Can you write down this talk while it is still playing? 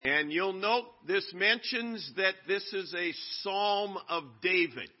And you'll note this mentions that this is a Psalm of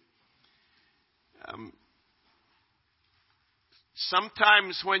David.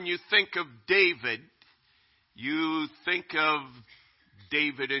 Sometimes when you think of David, you think of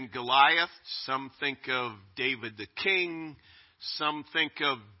David and Goliath. Some think of David the king. Some think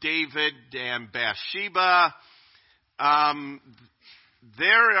of David and Bathsheba.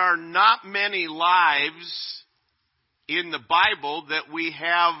 There are not many lives in the Bible that we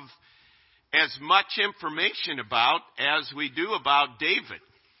have as much information about as we do about David.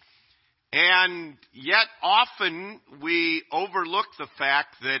 And yet often we overlook the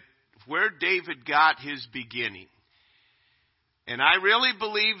fact that where David got his beginning. And I really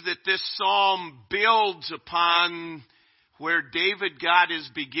believe that this psalm builds upon where David got his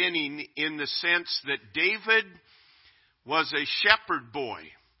beginning, in the sense that David was a shepherd boy.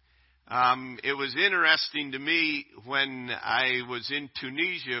 It was interesting to me when I was in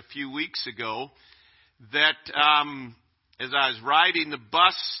Tunisia a few weeks ago that as I was riding the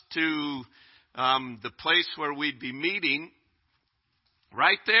bus to the place where we'd be meeting,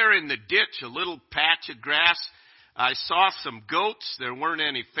 right there in the ditch, a little patch of grass, I saw some goats. There weren't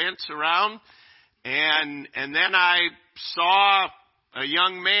any fence around. And then I saw a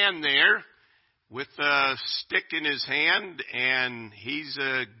young man there with a stick in his hand, and he's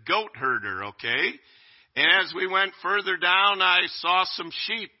a goat herder, okay? And as we went further down, I saw some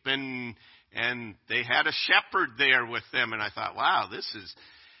sheep, and they had a shepherd there with them. And I thought, wow, this is...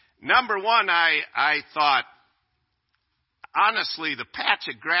 Number one, I thought, honestly, the patch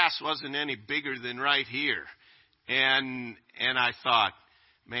of grass wasn't any bigger than right here. And I thought,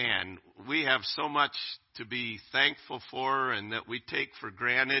 man, we have so much to be thankful for and that we take for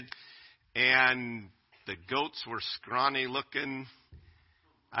granted. And the goats were scrawny looking.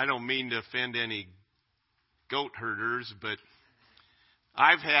 I don't mean to offend any goat herders, but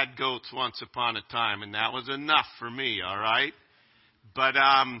I've had goats once upon a time, and that was enough for me, all right? But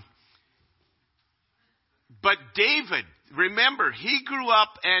David, remember, he grew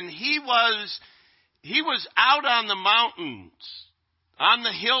up and he was out on the mountains, on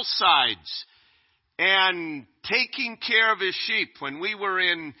the hillsides, and taking care of his sheep. When we were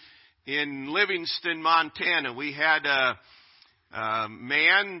in Livingston, Montana, we had a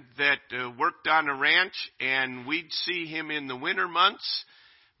man that worked on a ranch, and we'd see him in the winter months,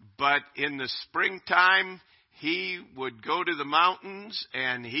 but in the springtime, he would go to the mountains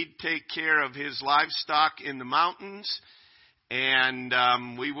and he'd take care of his livestock in the mountains, and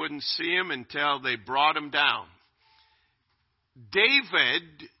we wouldn't see him until they brought him down.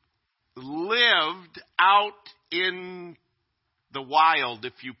 David lived out in the wild,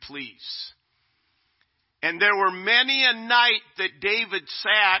 if you please. And there were many a night that David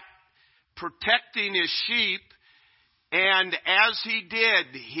sat protecting his sheep, and as he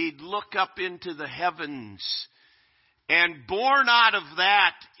did, he'd look up into the heavens. And born out of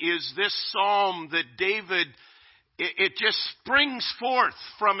that is this psalm that David, it just springs forth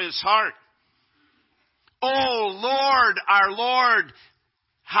from his heart. Oh Lord, our Lord,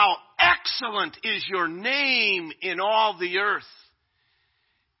 how excellent is your name in all the earth.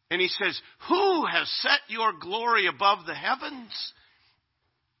 And he says, who has set your glory above the heavens?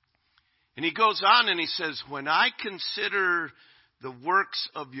 And he goes on and he says, when I consider the works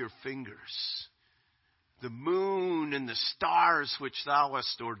of your fingers, the moon and the stars which thou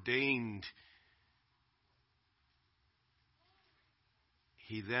hast ordained.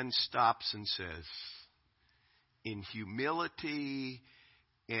 He then stops and says, in humility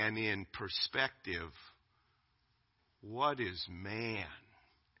and in perspective, what is man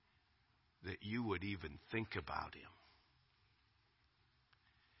that you would even think about him?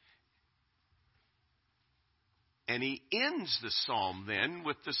 And he ends the psalm then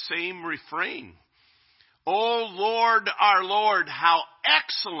with the same refrain. O Lord, our Lord, how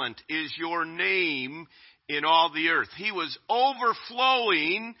excellent is your name in all the earth. He was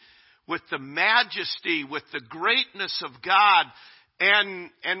overflowing with the majesty, with the greatness of God.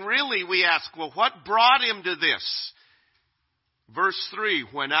 And really we ask, well, what brought him to this? Verse 3,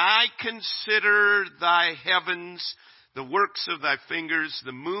 when I consider thy heavens, the works of thy fingers,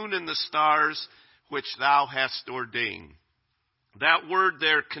 the moon and the stars, which thou hast ordained. That word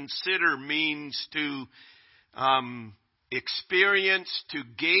there, consider, means to experience, to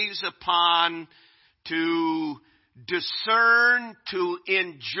gaze upon, to discern, to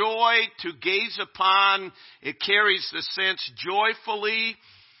enjoy, to gaze upon. It carries the sense joyfully,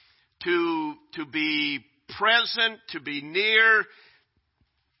 to be present, to be near.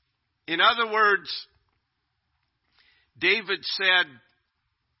 In other words, David said,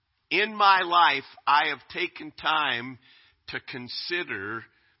 in my life, I have taken time to consider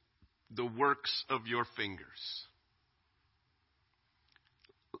the works of your fingers.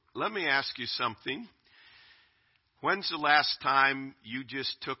 Let me ask you something. When's the last time you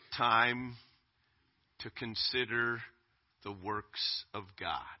just took time to consider the works of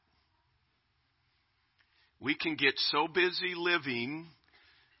God? We can get so busy living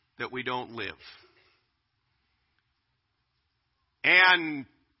that we don't live. And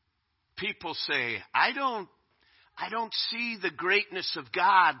people say, I don't see the greatness of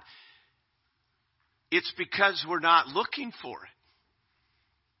God. It's because we're not looking for it.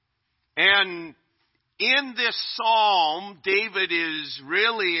 And in this psalm, David is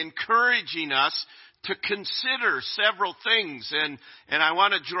really encouraging us to consider several things. And I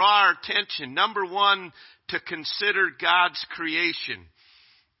want to draw our attention. Number one, to consider God's creation.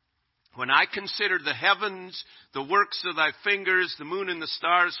 When I consider the heavens, the works of thy fingers, the moon and the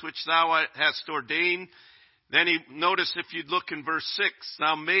stars which thou hast ordained. Then notice if you'd look in verse 6,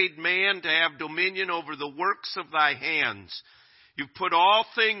 thou made man to have dominion over the works of thy hands. You've put all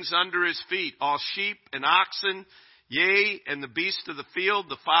things under his feet, all sheep and oxen, yea, and the beast of the field,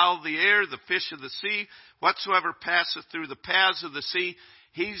 the fowl of the air, the fish of the sea, whatsoever passeth through the paths of the sea.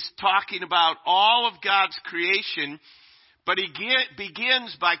 He's talking about all of God's creation, but he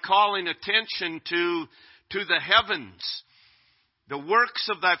begins by calling attention to the heavens, the works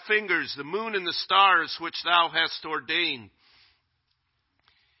of thy fingers, the moon and the stars which thou hast ordained.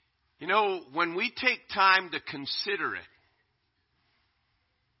 You know, when we take time to consider it,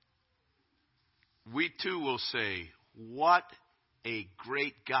 we too will say, what a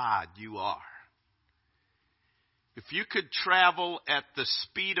great God you are. If you could travel at the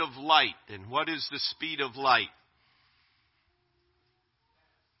speed of light, and what is the speed of light?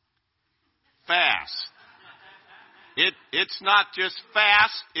 Fast. It's not just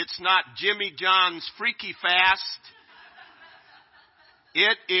fast. It's not Jimmy John's freaky fast.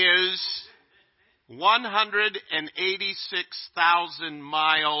 It is 186,000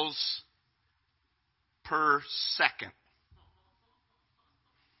 miles per second.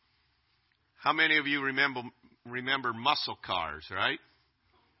 How many of you remember muscle cars, right?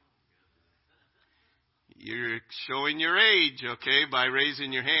 You're showing your age, okay, by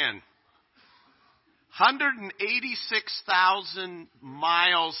raising your hand. 186,000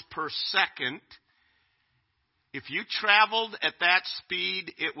 miles per second. If you traveled at that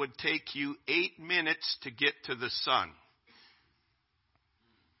speed, it would take you 8 minutes to get to the sun.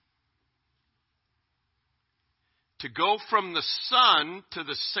 To go from the sun to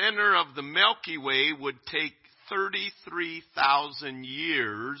the center of the Milky Way would take 33,000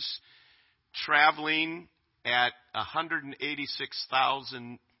 years, traveling at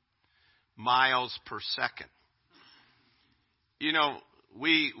 186,000 miles per second. You know,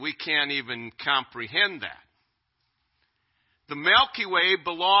 we can't even comprehend that. The Milky Way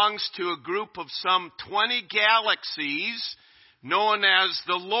belongs to a group of some 20 galaxies known as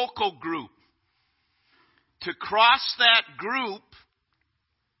the local group. To cross that group,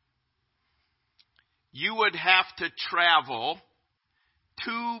 you would have to travel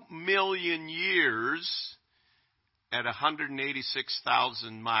 2 million years at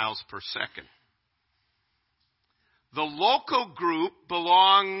 186,000 miles per second. The local group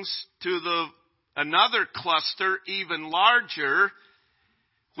belongs to another cluster even larger,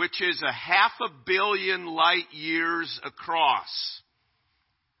 which is 500 million light years across.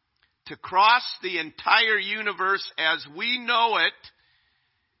 To cross the entire universe as we know it,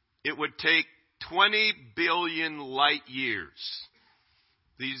 it would take 20 billion light years.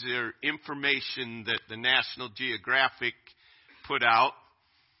 These are information that the National Geographic put out,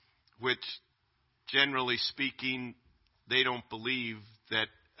 which, generally speaking, they don't believe that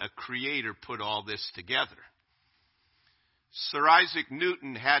a creator put all this together. Sir Isaac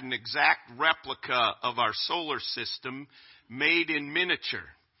Newton had an exact replica of our solar system made in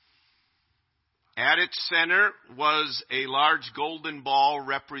miniature. At its center was a large golden ball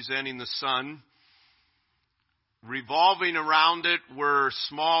representing the sun. Revolving around it were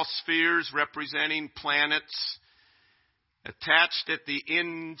small spheres representing planets, attached at the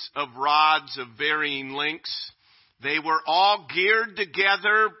ends of rods of varying lengths. They were all geared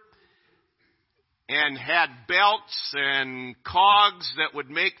together and had belts and cogs that would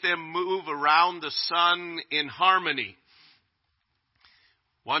make them move around the sun in harmony.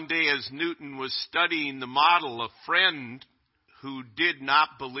 One day as Newton was studying the model, a friend who did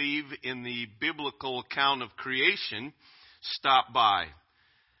not believe in the biblical account of creation stopped by.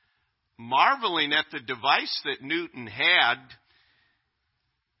 Marveling at the device that Newton had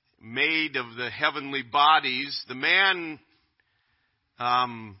made of the heavenly bodies, the man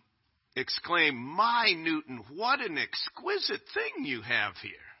exclaimed, "My, Newton, what an exquisite thing you have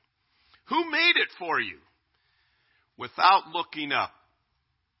here." Who made it for you? Without looking up,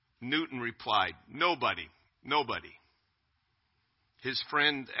 Newton replied, nobody. His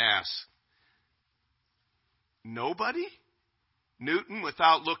friend asked, nobody? Newton,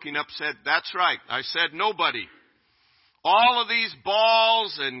 without looking up, said, that's right. I said nobody. All of these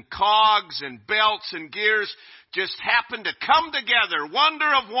balls and cogs and belts and gears just happened to come together.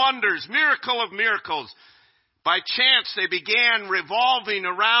 Wonder of wonders, miracle of miracles. By chance, they began revolving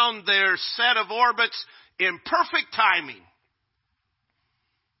around their set of orbits in perfect timing.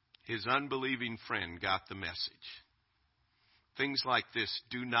 His unbelieving friend got the message. Things like this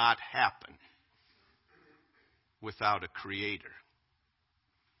do not happen without a creator.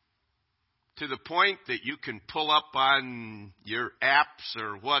 To the point that you can pull up on your apps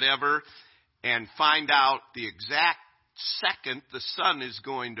or whatever and find out the exact second the sun is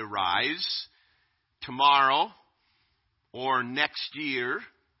going to rise, tomorrow or next year.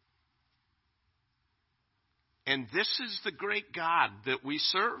 And this is the great God that we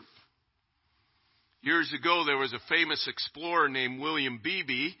serve. Years ago, there was a famous explorer named William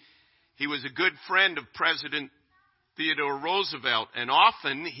Beebe. He was a good friend of President Theodore Roosevelt, and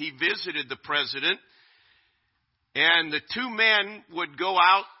often he visited the president, and the two men would go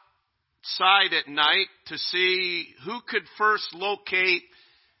outside at night to see who could first locate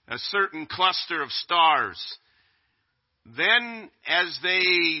a certain cluster of stars. Then, as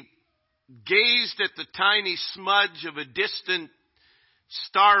they gazed at the tiny smudge of a distant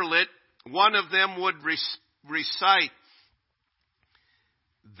starlet, one of them would recite,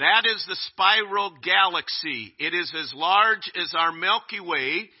 "That is the spiral galaxy. It is as large as our Milky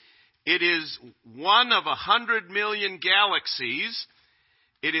Way. It is one of 100 million galaxies.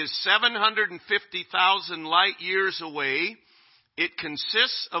 It is 750,000 light years away. It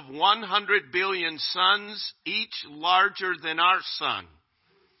consists of 100 billion suns, each larger than our sun."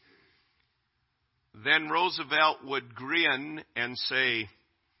 Then Roosevelt would grin and say,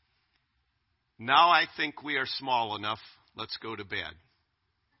 "Now I think we are small enough. Let's go to bed."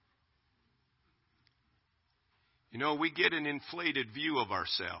 You know, we get an inflated view of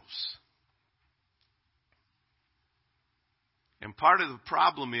ourselves. And part of the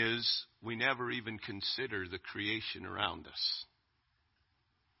problem is we never even consider the creation around us.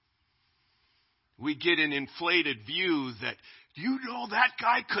 We get an inflated view that, that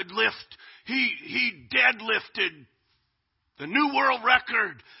guy could lift. He deadlifted the new world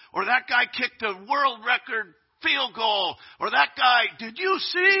record. Or that guy kicked a world record field goal. Or that guy, did you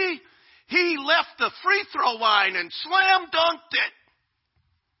see? He left the free throw line and slam dunked it.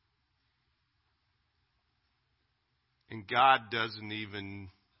 And God doesn't even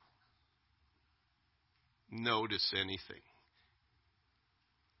notice anything.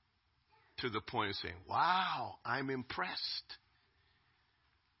 To the point of saying, wow, I'm impressed.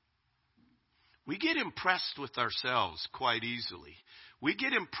 We get impressed with ourselves quite easily. We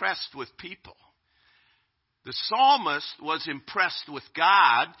get impressed with people. The psalmist was impressed with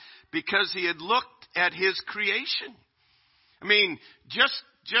God because he had looked at his creation. I mean, just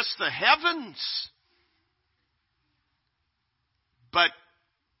the heavens. But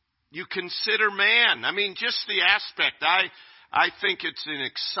you consider man. I mean, just the aspect. I think it's an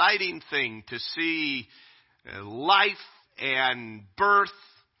exciting thing to see life and birth.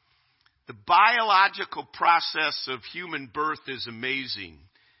 The biological process of human birth is amazing.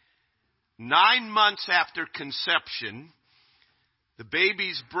 9 months after conception, the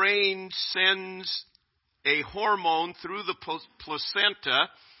baby's brain sends a hormone through the placenta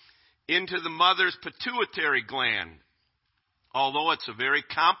into the mother's pituitary gland. Although it's a very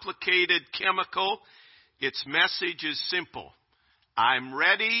complicated chemical, its message is simple. I'm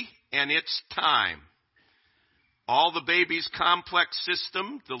ready and it's time. All the baby's complex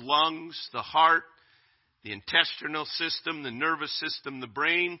system, the lungs, the heart, the intestinal system, the nervous system, the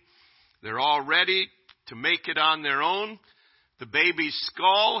brain, they're all ready to make it on their own. The baby's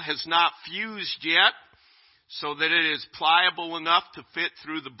skull has not fused yet, so that it is pliable enough to fit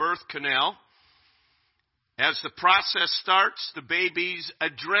through the birth canal. As the process starts, the baby's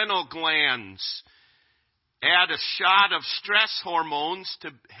adrenal glands add a shot of stress hormones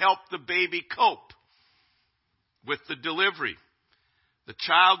to help the baby cope with the delivery. The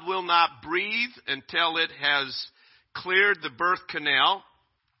child will not breathe until it has cleared the birth canal.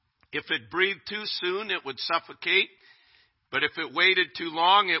 If it breathed too soon, it would suffocate. But if it waited too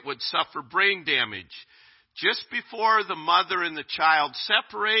long, it would suffer brain damage. Just before the mother and the child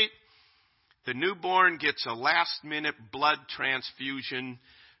separate, the newborn gets a last-minute blood transfusion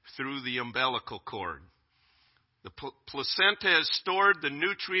through the umbilical cord. The placenta has stored the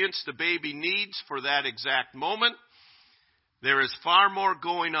nutrients the baby needs for that exact moment. There is far more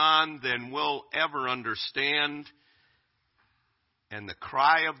going on than we'll ever understand. And the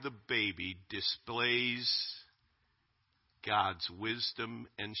cry of the baby displays God's wisdom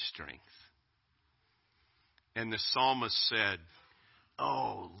and strength. And the psalmist said,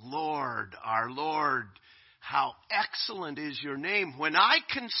 "Oh, Lord, our Lord, how excellent is your name when I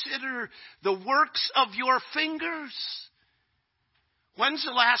consider the works of your fingers." When's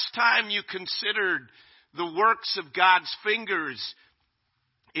the last time you considered the works of God's fingers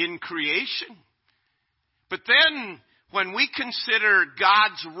in creation? But then, when we consider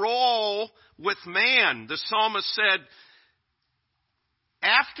God's role with man, the psalmist said,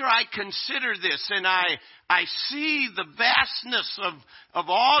 after I consider this and I see the vastness of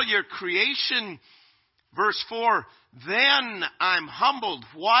all your creation, verse 4, then I'm humbled.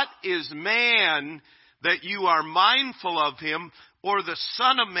 What is man that you are mindful of him, or the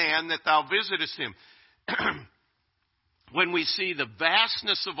son of man that thou visitest him? When we see the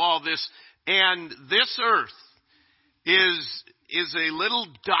vastness of all this, and this earth is a little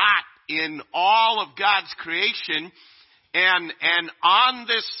dot in all of God's creation, and on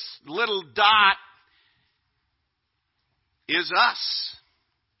this little dot is us.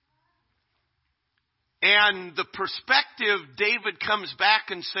 And the perspective, David comes back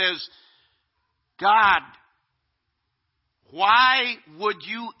and says, God, why would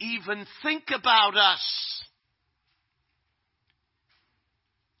you even think about us?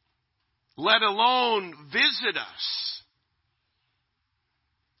 Let alone visit us.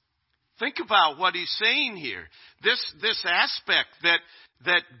 Think about what he's saying here. This aspect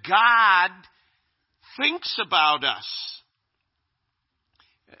that God thinks about us.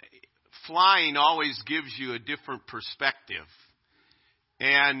 Flying always gives you a different perspective.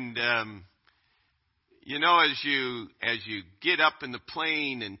 And as you get up in the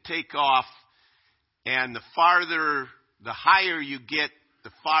plane and take off, and the higher you get,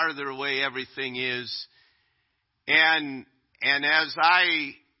 the farther away everything is. And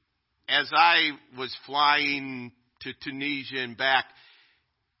as I was flying to Tunisia and back,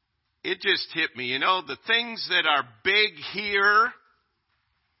 it just hit me. The things that are big here,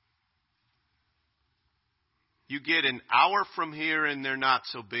 you get an hour from here and they're not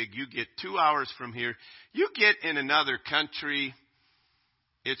so big. You get 2 hours from here. You get in another country,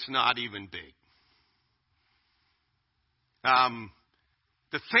 it's not even big.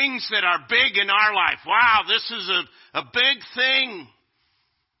 The things that are big in our life, wow, this is a big thing.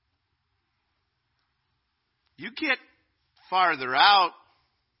 You get farther out,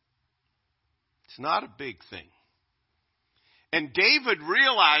 it's not a big thing. And David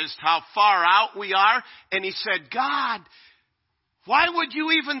realized how far out we are, and he said, God, why would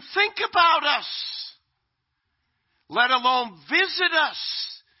you even think about us? Let alone visit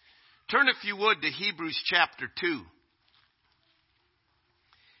us. Turn, if you would, to Hebrews chapter 2.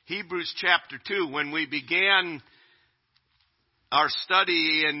 Hebrews chapter 2. When we began our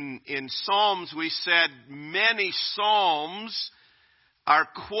study in Psalms, we said many Psalms are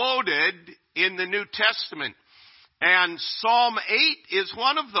quoted in the New Testament. And Psalm 8 is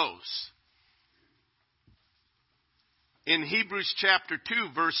one of those. In Hebrews chapter 2,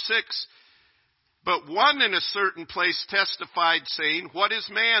 verse 6, but one in a certain place testified, saying, what is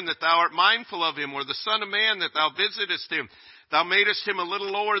man that thou art mindful of him, or the son of man that thou visitest him? Thou madest him a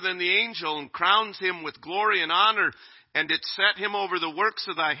little lower than the angel, and crowned him with glory and honor, and didst set him over the works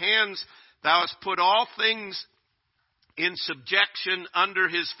of thy hands. Thou hast put all things in subjection under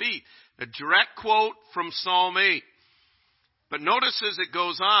his feet. A direct quote from Psalm 8. But notice as it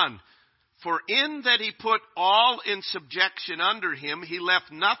goes on, for in that he put all in subjection under him, he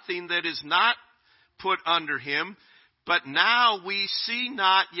left nothing that is not put under him. But now we see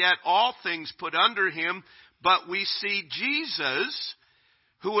not yet all things put under him, but we see Jesus,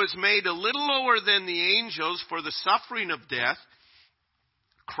 who was made a little lower than the angels for the suffering of death,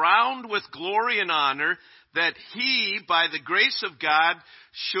 crowned with glory and honor, that he, by the grace of God,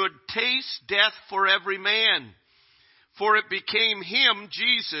 should taste death for every man. For it became him,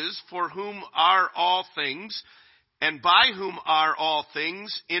 Jesus, for whom are all things, and by whom are all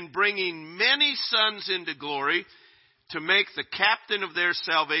things, in bringing many sons into glory, to make the captain of their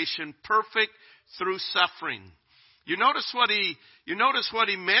salvation perfect through suffering. You notice what he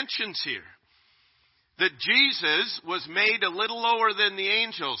mentions here. That Jesus was made a little lower than the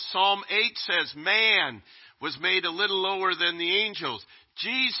angels. Psalm 8 says man was made a little lower than the angels.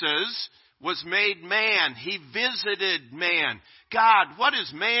 Jesus was made man. He visited man. God, what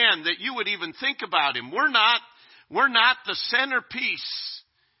is man that you would even think about him? We're not the centerpiece.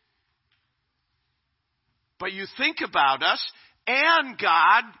 But you think about us, and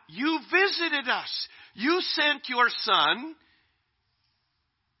God, you visited us. You sent your son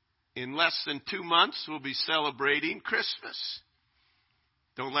in less than 2 months, we'll be celebrating Christmas.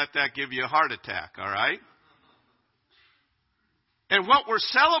 Don't let that give you a heart attack, all right? And what we're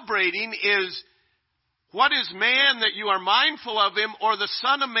celebrating is, what is man that you are mindful of him, or the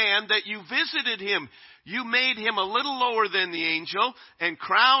Son of Man that you visited him? You made him a little lower than the angel and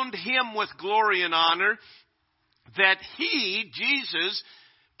crowned him with glory and honor, that he, Jesus,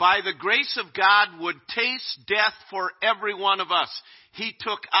 by the grace of God, would taste death for every one of us. He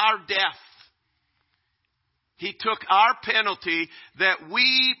took our death. He took our penalty that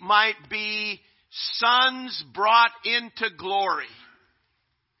we might be sons brought into glory.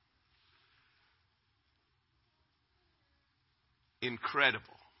 Incredible.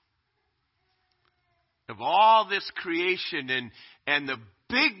 Of all this creation and the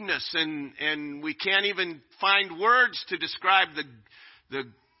bigness, and we can't even find words to describe the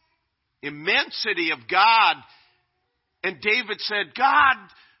immensity of God. And David said, God,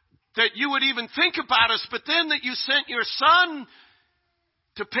 that you would even think about us, but then that you sent your Son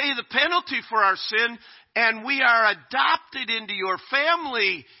to pay the penalty for our sin, and we are adopted into your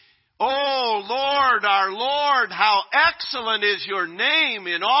family. Oh, Lord, our Lord, how excellent is your name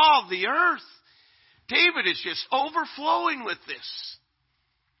in all the earth. David is just overflowing with this.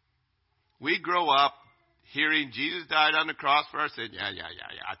 We grow up hearing Jesus died on the cross for our sin. Yeah.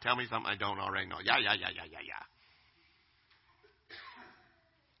 Tell me something I don't already know. Yeah.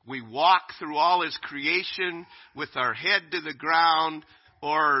 We walk through all his creation with our head to the ground,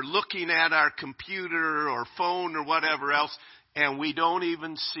 or looking at our computer or phone or whatever else, and we don't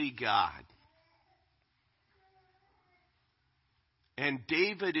even see God. And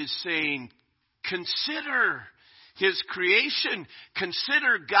David is saying, consider his creation.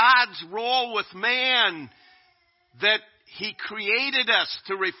 Consider God's role with man, that he created us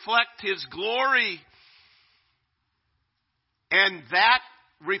to reflect his glory. And that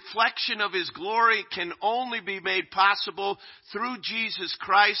reflection of his glory can only be made possible through Jesus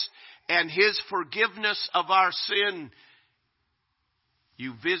Christ and his forgiveness of our sin.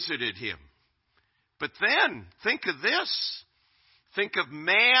 You visited him. But then, think of this. Think of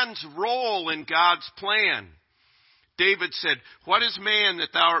man's role in God's plan. David said, what is man that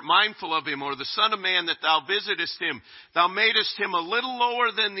thou art mindful of him, or the Son of Man that thou visitest him? Thou madest him a little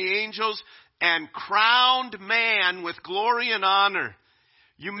lower than the angels, and crowned man with glory and honor.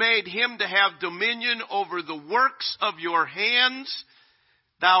 You made him to have dominion over the works of your hands.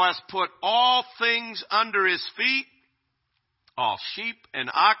 Thou hast put all things under his feet, all sheep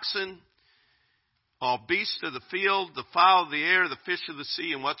and oxen, all beasts of the field, the fowl of the air, the fish of the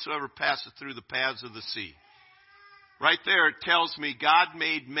sea, and whatsoever passeth through the paths of the sea. Right there it tells me God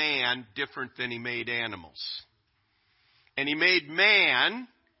made man different than he made animals. And he made man,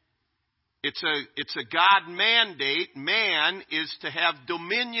 it's a God mandate. Man is to have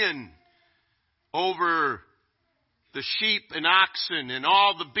dominion over the sheep and oxen and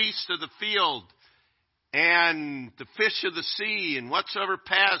all the beasts of the field and the fish of the sea and whatsoever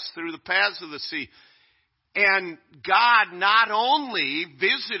pass through the paths of the sea. And God not only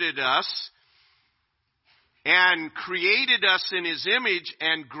visited us and created us in his image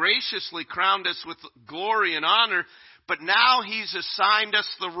and graciously crowned us with glory and honor, but now he's assigned us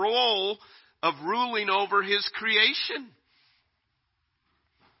the role of ruling over his creation.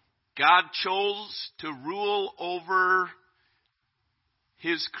 God chose to rule over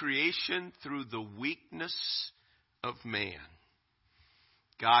his creation through the weakness of man.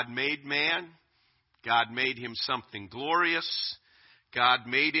 God made man. God made him something glorious. God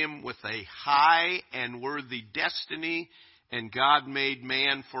made him with a high and worthy destiny. And God made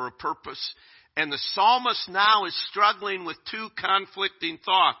man for a purpose. And the psalmist now is struggling with two conflicting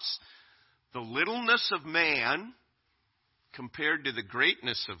thoughts. The littleness of man compared to the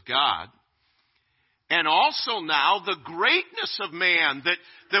greatness of God. And also now the greatness of man,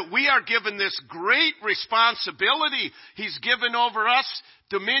 that we are given this great responsibility. He's given over us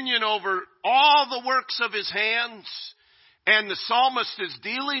dominion over all the works of his hands. And the psalmist is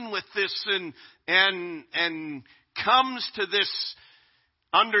dealing with this and comes to this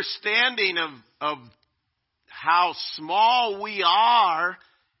understanding of how small we are.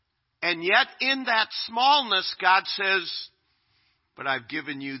 And yet in that smallness, God says, but I've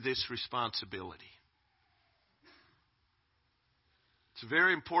given you this responsibility. It's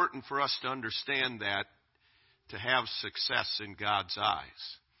very important for us to understand that, to have success in God's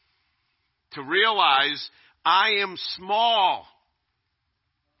eyes. To realize I am small,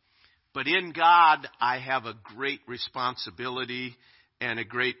 but in God I have a great responsibility and a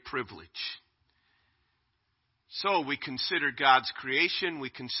great privilege. So we consider God's creation, we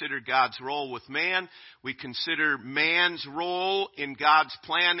consider God's role with man, we consider man's role in God's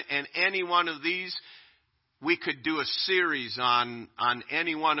plan, and any one of these, we could do a series on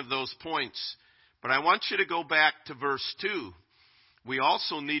any one of those points. But I want you to go back to verse 2. We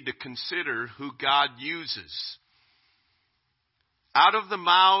also need to consider who God uses. Out of the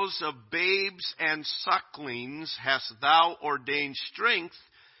mouths of babes and sucklings hast thou ordained strength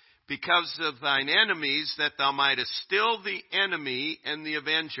because of thine enemies, that thou mightest still the enemy and the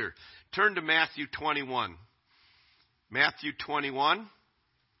avenger. Turn to Matthew 21. Matthew 21.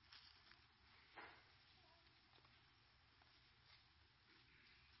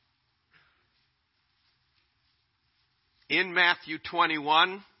 In Matthew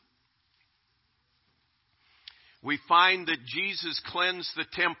 21, we find that Jesus cleansed the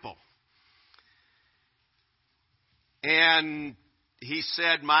temple. And he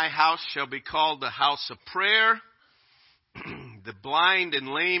said, my house shall be called the house of prayer. The blind and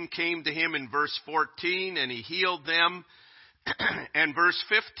lame came to him in verse 14, and he healed them. And verse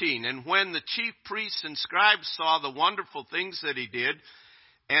 15, and when the chief priests and scribes saw the wonderful things that he did,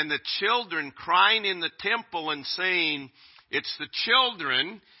 and the children crying in the temple and saying, it's the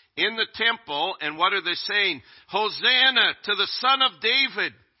children in the temple, and what are they saying? Hosanna to the Son of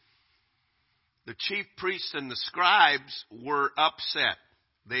David. The chief priests and the scribes were upset.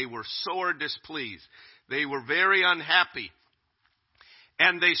 They were sore displeased. They were very unhappy.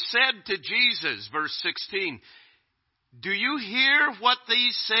 And they said to Jesus, verse 16, do you hear what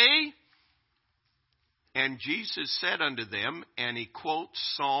these say? And Jesus said unto them, and he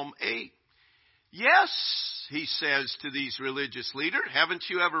quotes Psalm 8. Yes, he says to these religious leaders, haven't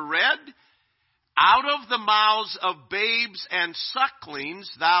you ever read? Out of the mouths of babes and sucklings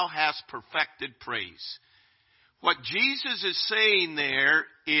thou hast perfected praise. What Jesus is saying there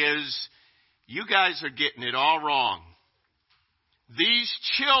is, you guys are getting it all wrong. These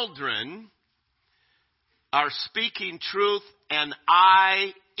children are speaking truth, and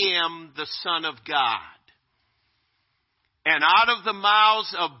I am the Son of God. And out of the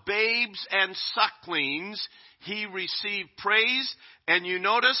mouths of babes and sucklings, he received praise. And you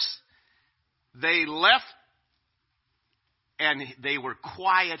notice, they left and they were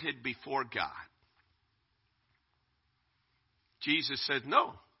quieted before God. Jesus said,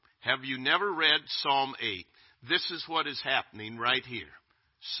 no. Have you never read Psalm 8? This is what is happening right here.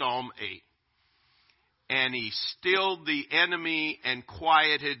 Psalm 8. And he stilled the enemy and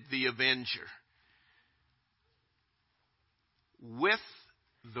quieted the avenger. With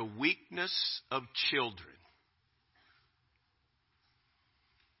the weakness of children.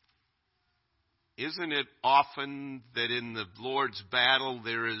 Isn't it often that in the Lord's battle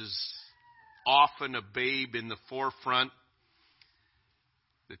there is often a babe in the forefront?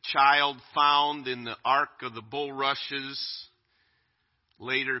 The child found in the ark of the bulrushes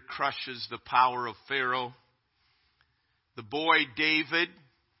later crushes the power of Pharaoh. The boy David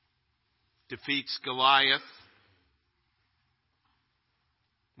defeats Goliath.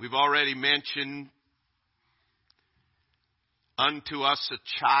 We've already mentioned, unto us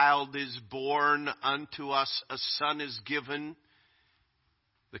a child is born, unto us a son is given,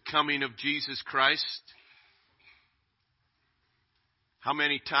 the coming of Jesus Christ. How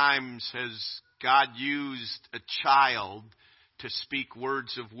many times has God used a child to speak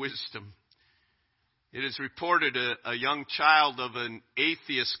words of wisdom? It is reported a young child of an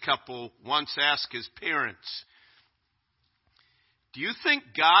atheist couple once asked his parents, do you think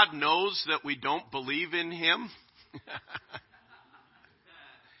God knows that we don't believe in him?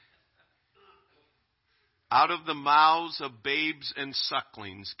 Out of the mouths of babes and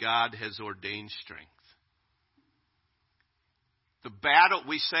sucklings, God has ordained strength. The battle,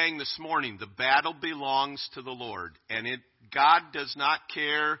 we sang this morning, the battle belongs to the Lord. And God does not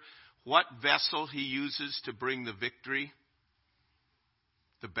care what vessel he uses to bring the victory.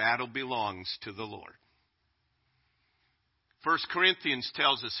 The battle belongs to the Lord. 1 Corinthians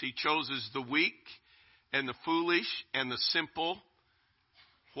tells us he chooses the weak and the foolish and the simple.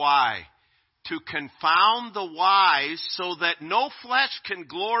 Why? To confound the wise, so that no flesh can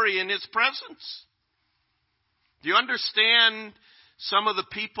glory in his presence. Do you understand some of the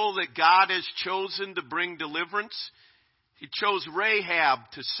people that God has chosen to bring deliverance? He chose Rahab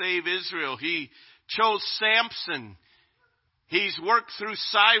to save Israel. He chose Samson. He's worked through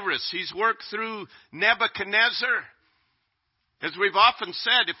Cyrus. He's worked through Nebuchadnezzar. As we've often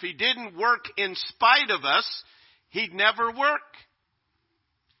said, if he didn't work in spite of us, he'd never work.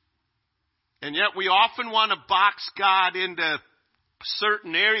 And yet we often want to box God into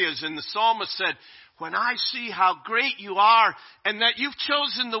certain areas. And the psalmist said, when I see how great you are and that you've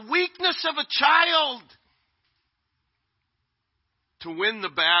chosen the weakness of a child. to win the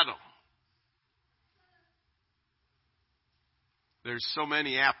battle. There's so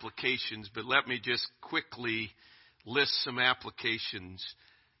many applications, but let me just quickly list some applications.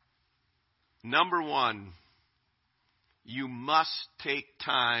 Number one, you must take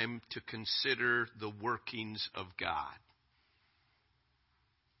time to consider the workings of God.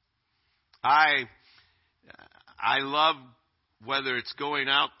 I love whether it's going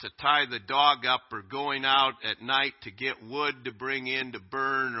out to tie the dog up or going out at night to get wood to bring in to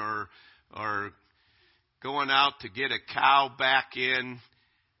burn or going out to get a cow back in.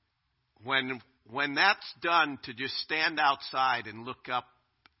 When that's done, to just stand outside and look up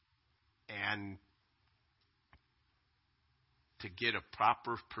and to get a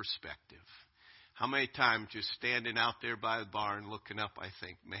proper perspective. How many times just standing out there by the barn looking up, I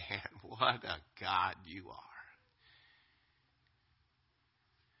think, man, what a God you are.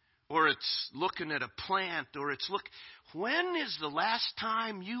 Or it's looking at a plant, or it's when is the last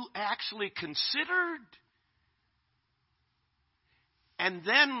time you actually considered and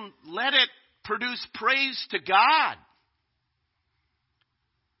then let it produce praise to God?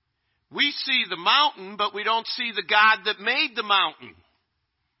 We see the mountain, but we don't see the God that made the mountain.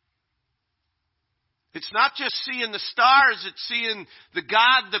 It's not just seeing the stars, it's seeing the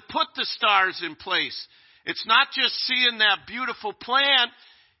God that put the stars in place. It's not just seeing that beautiful plant,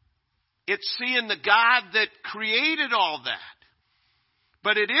 it's seeing the God that created all that.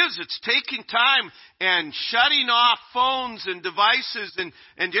 But it's taking time and shutting off phones and devices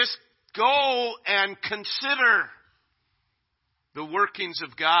and just go and consider the workings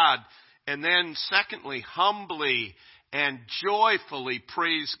of God. And then secondly, humbly and joyfully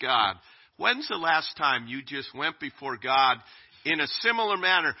praise God. When's the last time you just went before God in a similar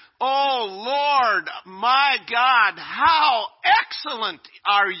manner? Oh Lord, my God, how excellent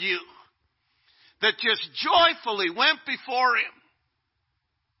are you, that just joyfully went before Him.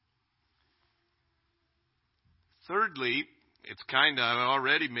 Thirdly, it's I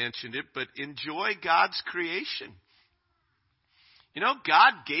already mentioned it, but enjoy God's creation. You know,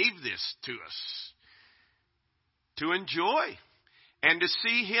 God gave this to us to enjoy and to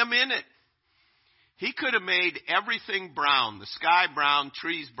see Him in it. He could have made everything brown, the sky brown,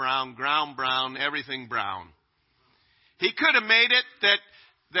 trees brown, ground brown, everything brown. He could have made it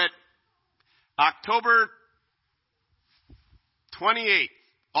that October 28th,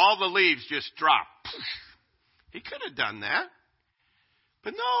 all the leaves just drop. He could have done that.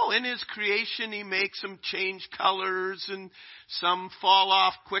 But no, in His creation, He makes them change colors and some fall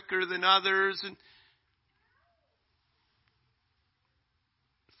off quicker than others. And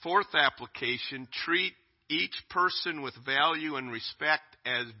fourth application, treat each person with value and respect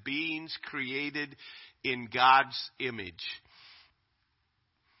as beings created in God's image.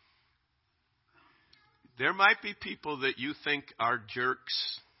 There might be people that you think are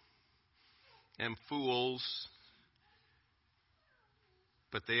jerks and fools,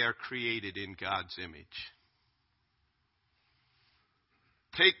 but they are created in God's image.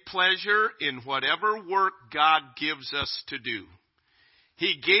 Take pleasure in whatever work God gives us to do.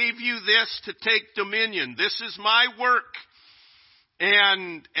 He gave you this to take dominion. This is my work.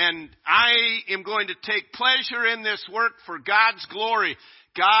 And I am going to take pleasure in this work for God's glory.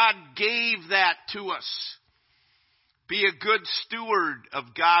 God gave that to us. Be a good steward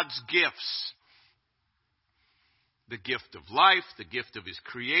of God's gifts. The gift of life, the gift of His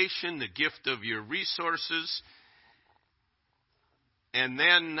creation, the gift of your resources. And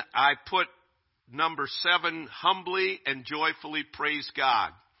then I put number 7, humbly and joyfully praise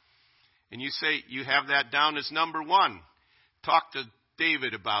God. And you say, you have that down as number 1. Talk to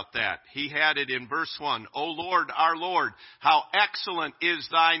David about that. He had it in verse 1. O Lord, our Lord, how excellent is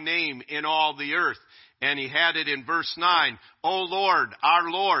Thy name in all the earth. And he had it in verse 9. O Lord, our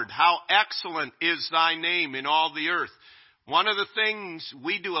Lord, how excellent is Thy name in all the earth. One of the things,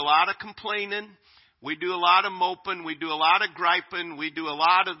 we do a lot of complaining. We do a lot of moping. We do a lot of griping. We do a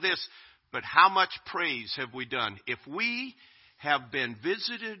lot of this. But how much praise have we done? If we have been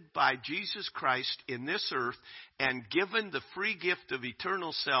visited by Jesus Christ in this earth and given the free gift of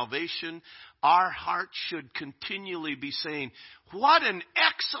eternal salvation, our hearts should continually be saying, what an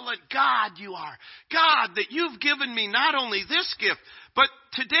excellent God you are. God, that you've given me not only this gift, but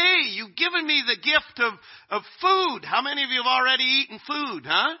today you've given me the gift of food. How many of you have already eaten food,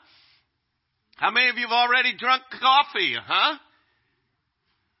 huh? How many of you have already drunk coffee, huh?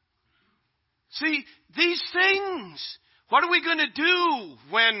 See, these things, what are we going to do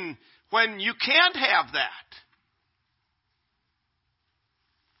when you can't have that?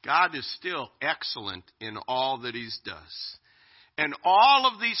 God is still excellent in all that He does. And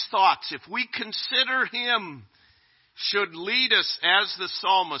all of these thoughts, if we consider Him, should lead us, as the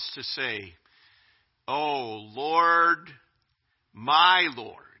psalmist, to say, "Oh Lord, my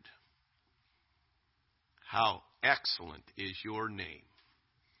Lord, how excellent is your name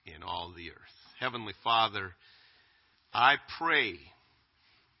in all the earth." Heavenly Father, I pray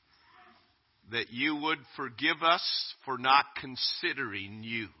that you would forgive us for not considering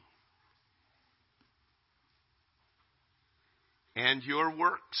you and your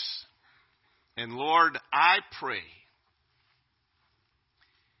works. And Lord, I pray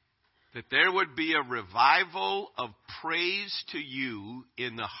that there would be a revival of praise to you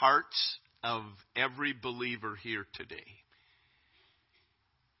in the hearts of every believer here today.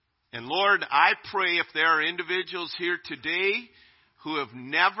 And Lord, I pray if there are individuals here today who have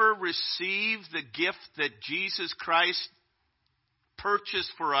never received the gift that Jesus Christ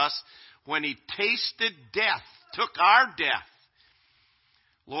purchased for us when he tasted death, took our death.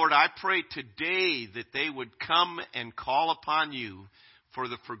 Lord, I pray today that they would come and call upon you for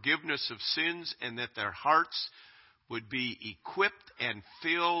the forgiveness of sins, and that their hearts would be equipped and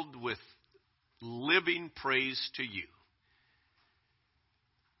filled with living praise to you.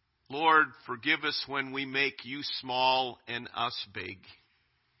 Lord, forgive us when we make you small and us big.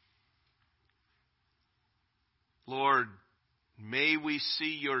 Lord, may we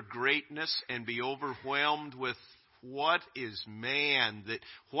see your greatness and be overwhelmed with what is man,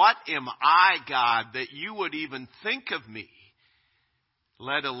 what am I, God, that you would even think of me,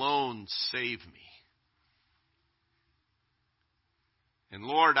 let alone save me. And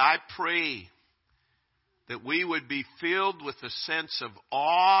Lord, I pray that we would be filled with a sense of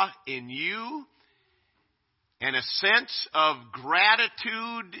awe in you and a sense of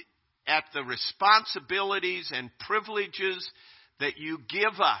gratitude at the responsibilities and privileges that you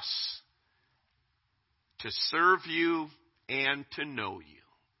give us to serve you and to know you.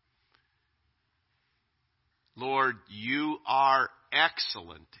 Lord, you are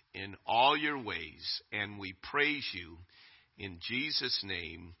excellent in all your ways, and we praise you in Jesus'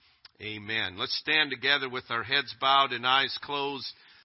 name. Amen. Let's stand together with our heads bowed and eyes closed.